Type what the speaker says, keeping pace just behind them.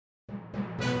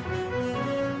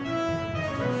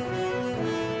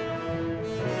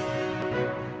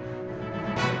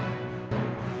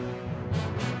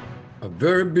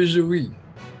very busy week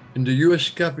in the U.S.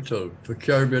 Capitol for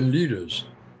Caribbean leaders.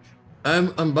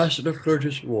 I'm Ambassador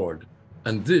Curtis Ward,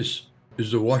 and this is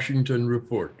the Washington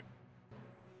Report.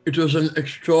 It was an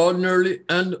extraordinarily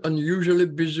and unusually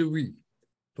busy week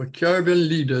for Caribbean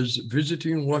leaders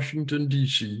visiting Washington,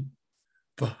 D.C.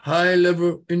 for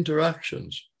high-level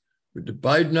interactions with the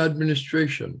Biden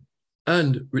administration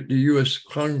and with the U.S.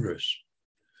 Congress.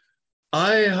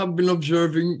 I have been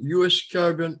observing U.S.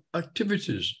 Caribbean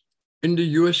activities in the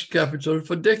U.S. Capitol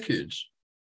for decades,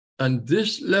 and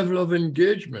this level of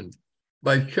engagement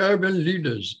by Caribbean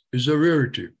leaders is a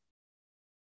rarity.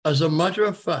 As a matter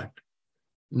of fact,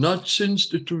 not since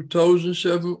the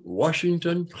 2007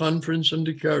 Washington Conference on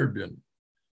the Caribbean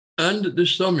and the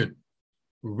summit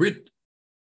with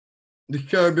the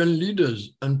Caribbean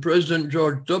leaders and President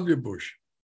George W. Bush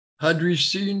had we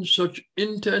seen such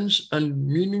intense and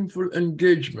meaningful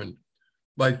engagement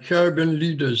by Caribbean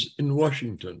leaders in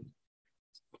Washington.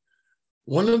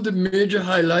 One of the major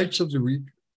highlights of the week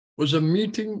was a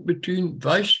meeting between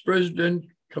Vice President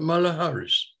Kamala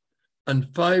Harris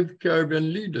and 5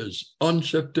 Caribbean leaders on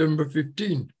September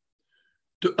 15th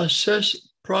to assess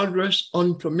progress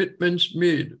on commitments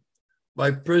made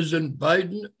by President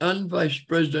Biden and Vice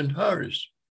President Harris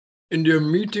in their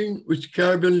meeting with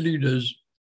Caribbean leaders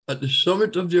at the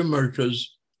Summit of the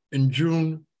Americas in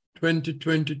June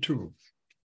 2022.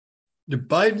 The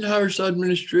Biden-Harris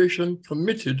administration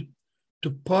committed to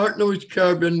partner with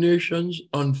Caribbean nations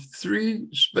on 3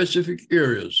 specific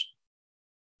areas: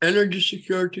 energy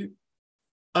security,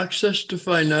 access to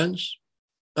finance,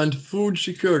 and food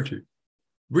security,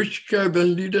 which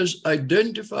Caribbean leaders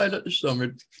identified at the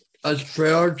summit as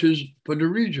priorities for the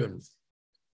region.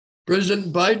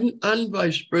 President Biden and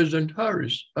Vice President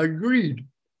Harris agreed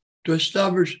to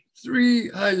establish 3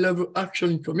 high-level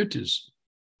action committees,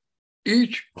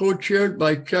 each co-chaired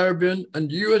by Caribbean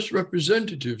and U.S.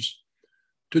 representatives,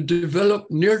 to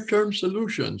develop near-term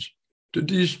solutions to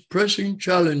these pressing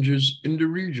challenges in the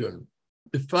region.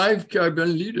 The 5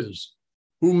 Caribbean leaders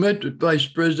who met with Vice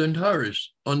President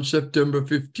Harris on September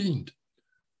 15th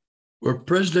were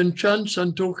President Chan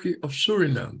Santokhi of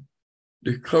Suriname,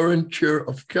 the current chair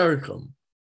of CARICOM,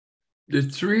 the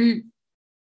 3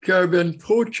 Caribbean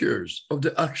co-chairs of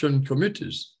the action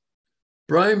committees,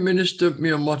 Prime Minister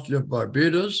Mia Mottley of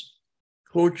Barbados,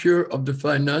 co-chair of the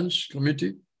Finance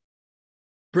Committee,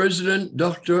 President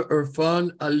Dr.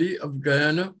 Irfan Ali of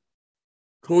Guyana,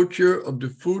 co-chair of the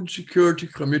Food Security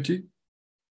Committee,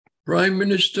 Prime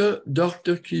Minister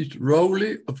Dr. Keith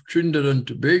Rowley of Trinidad and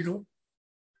Tobago,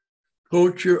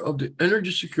 co-chair of the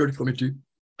Energy Security Committee,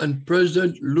 and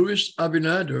President Luis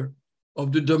Abinader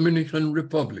of the Dominican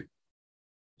Republic.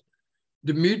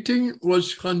 The meeting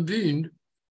was convened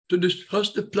to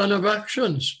discuss the plan of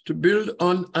actions to build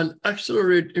on and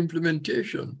accelerate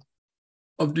implementation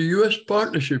of the U.S.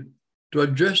 partnership to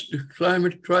address the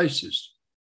climate crisis,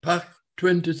 PAC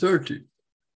 2030,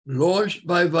 launched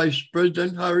by Vice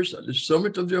President Harris at the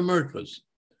Summit of the Americas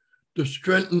to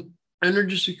strengthen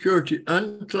energy security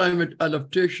and climate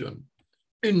adaptation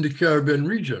in the Caribbean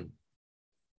region.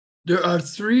 There are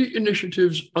 3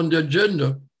 initiatives on the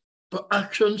agenda for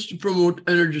actions to promote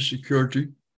energy security,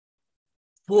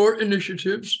 4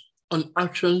 initiatives on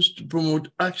actions to promote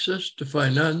access to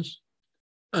finance,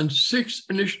 and 6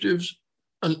 initiatives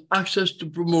on access to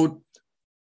promote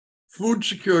food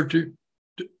security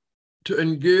to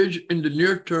engage in the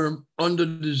near term under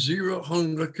the Zero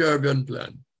Hunger Caribbean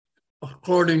Plan,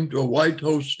 according to a White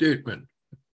House statement.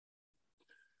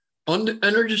 On the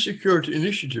energy security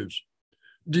initiatives,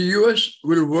 the U.S.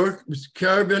 will work with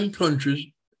Caribbean countries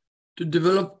to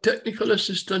develop technical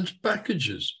assistance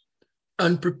packages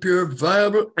and prepare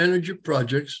viable energy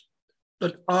projects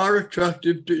that are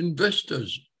attractive to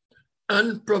investors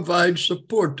and provide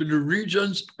support to the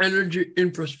region's energy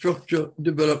infrastructure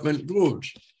development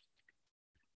goals.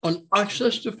 On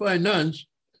access to finance,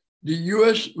 the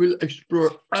U.S. will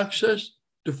explore access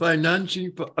to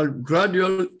financing for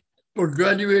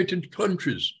graduated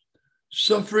countries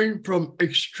suffering from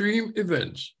extreme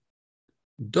events,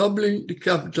 doubling the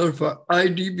capital for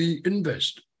IDB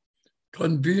Invest,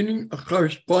 convening a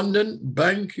correspondent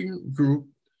banking group,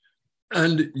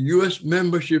 and U.S.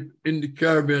 membership in the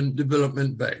Caribbean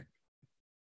Development Bank.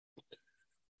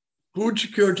 Food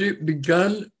security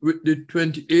began with the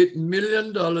 $28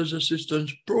 million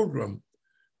assistance program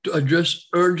to address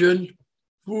urgent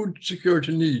food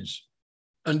security needs,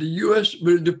 and the U.S.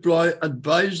 will deploy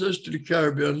advisors to the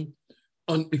Caribbean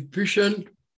on efficient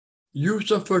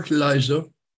use of fertilizer,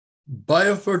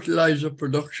 biofertilizer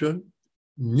production,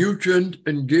 nutrient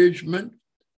engagement,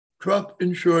 crop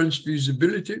insurance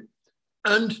feasibility,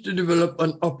 and to develop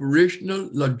an operational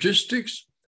logistics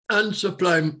and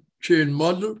supply chain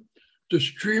model to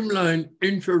streamline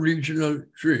intra-regional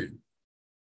trade.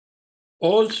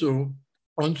 Also,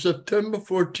 on September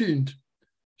 14th,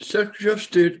 Secretary of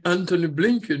State Antony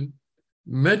Blinken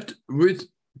met with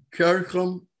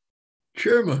CARICOM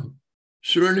Chairman,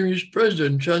 Surinamese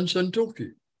President Chan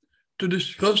Santokhi, to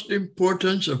discuss the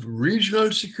importance of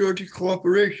regional security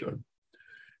cooperation,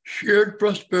 shared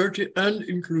prosperity and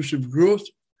inclusive growth,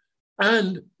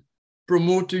 and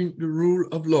promoting the rule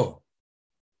of law.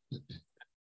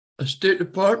 A State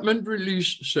Department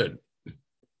release said,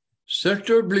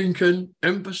 Secretary Blinken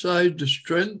emphasized the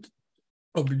strength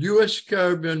of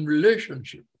U.S.-Caribbean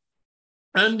relationship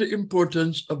and the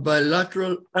importance of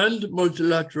bilateral and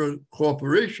multilateral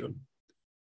cooperation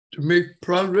to make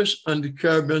progress on the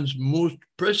Caribbean's most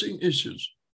pressing issues,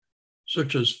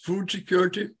 such as food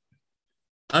security,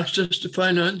 access to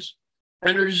finance,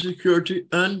 energy security,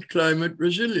 and climate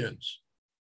resilience.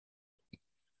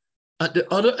 At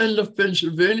the other end of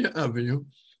Pennsylvania Avenue,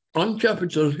 on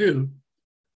Capitol Hill,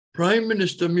 Prime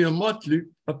Minister Mia Mottley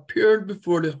appeared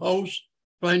before the House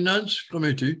Finance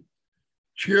Committee,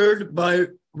 chaired by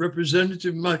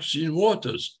Representative Maxine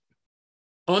Waters,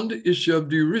 on the issue of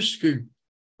de-risking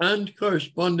and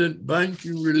correspondent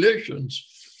banking relations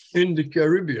in the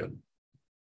Caribbean.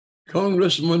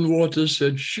 Congresswoman Waters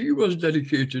said she was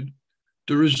dedicated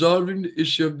to resolving the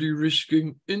issue of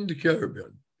de-risking in the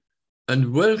Caribbean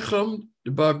and welcomed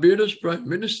the Barbados Prime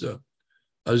Minister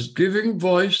as giving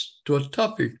voice to a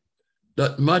topic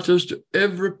that matters to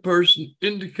every person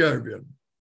in the Caribbean.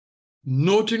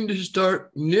 Noting the historic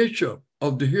nature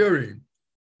of the hearing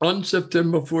on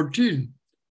September 14,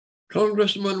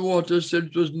 Congressman Waters said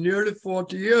it was nearly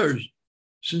 40 years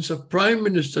since a prime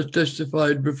minister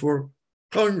testified before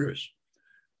Congress,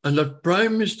 and that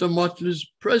Prime Minister Mottley's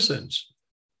presence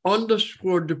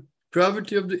underscored the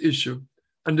gravity of the issue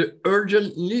and the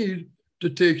urgent need to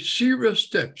take serious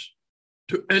steps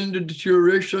to end the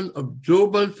deterioration of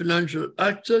global financial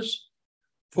access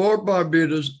for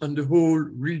Barbados and the whole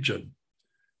region.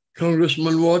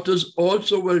 Congressman Waters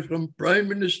also welcomed Prime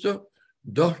Minister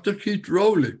Dr. Keith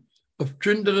Rowley of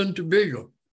Trinidad and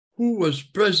Tobago, who was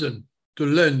present to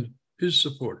lend his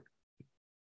support.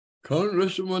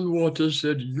 Congresswoman Waters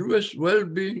said U.S.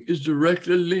 well-being is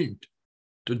directly linked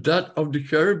to that of the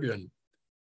Caribbean,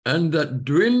 and that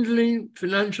dwindling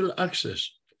financial access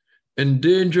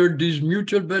endangered these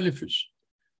mutual benefits.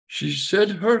 She said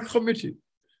her committee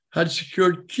had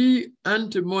secured key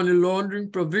anti-money laundering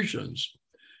provisions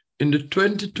in the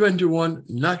 2021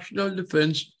 National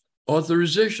Defense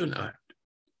Authorization Act,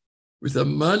 with a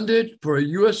mandate for a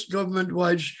U.S.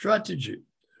 government-wide strategy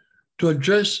to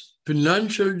address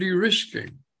financial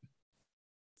de-risking,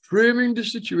 framing the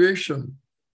situation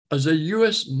as a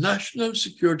U.S. national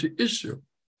security issue.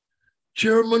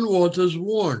 Chairman Waters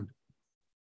warned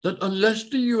that unless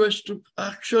the U.S. took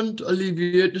action to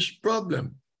alleviate this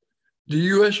problem, the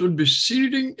U.S. would be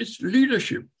ceding its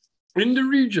leadership in the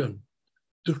region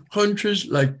to countries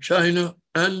like China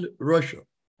and Russia.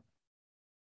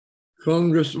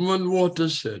 Congresswoman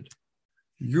Waters said,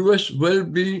 U.S.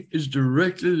 well-being is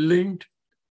directly linked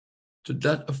to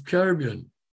that of Caribbean.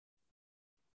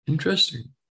 Interesting.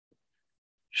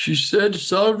 She said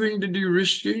solving the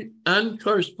de-risking and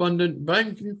correspondent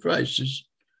banking crisis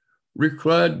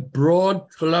required broad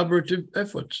collaborative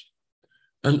efforts,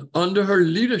 and under her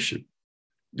leadership,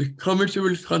 the committee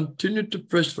will continue to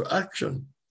press for action,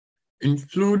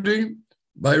 including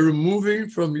by removing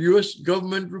from U.S.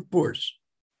 government reports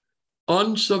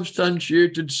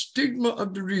unsubstantiated stigma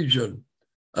of the region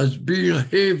as being a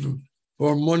haven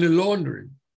for money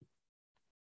laundering.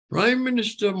 Prime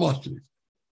Minister Mottley,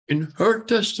 in her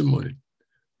testimony,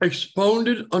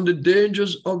 expounded on the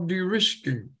dangers of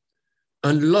de-risking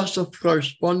and loss of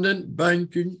correspondent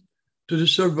banking to the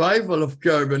survival of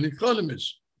Caribbean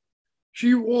economies.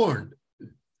 She warned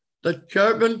that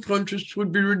Caribbean countries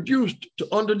would be reduced to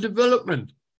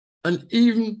underdevelopment and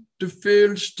even to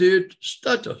failed state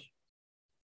status.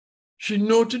 She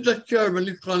noted that Caribbean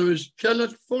economies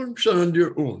cannot function on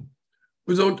their own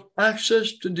without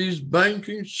access to these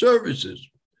banking services,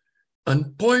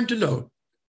 and pointed out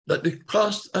that the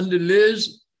costs and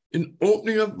delays in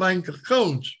opening of bank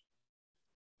accounts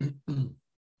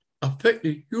affect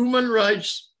the human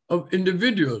rights of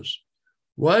individuals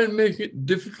while making it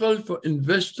difficult for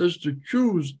investors to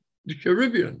choose the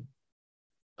Caribbean,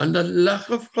 and that lack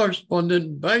of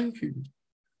correspondent banking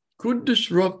could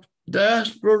disrupt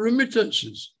diaspora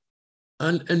remittances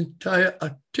and entire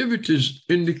activities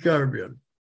in the Caribbean.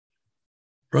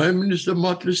 Prime Minister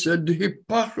Mottley said the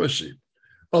hypocrisy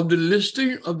of the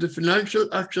listing of the Financial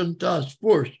Action Task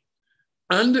Force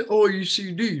and the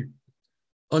OECD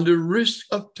on the risk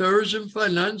of terrorism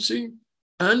financing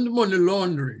and money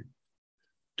laundering,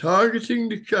 targeting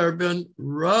the Caribbean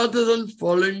rather than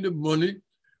following the money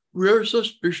where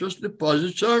suspicious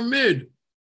deposits are made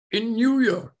in New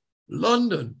York,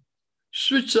 London,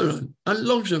 Switzerland, and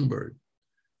Luxembourg,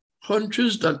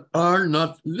 countries that are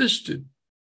not listed,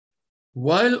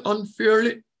 while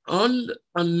unfairly and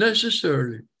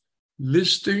unnecessarily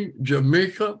listing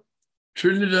Jamaica,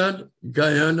 Trinidad,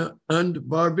 Guyana, and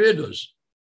Barbados.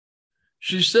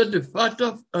 She said the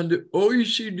FATF and the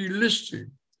OECD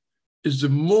listing is the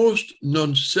most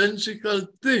nonsensical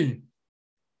thing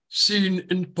seen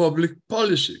in public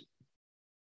policy.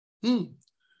 An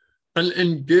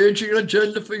engaging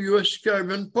agenda for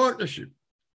U.S.-Caribbean partnership,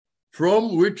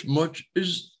 from which much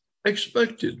is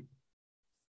expected.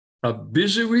 A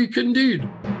busy week indeed.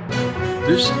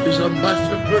 This is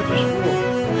Ambassador Curtis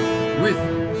Ward with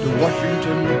the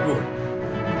Washington Report.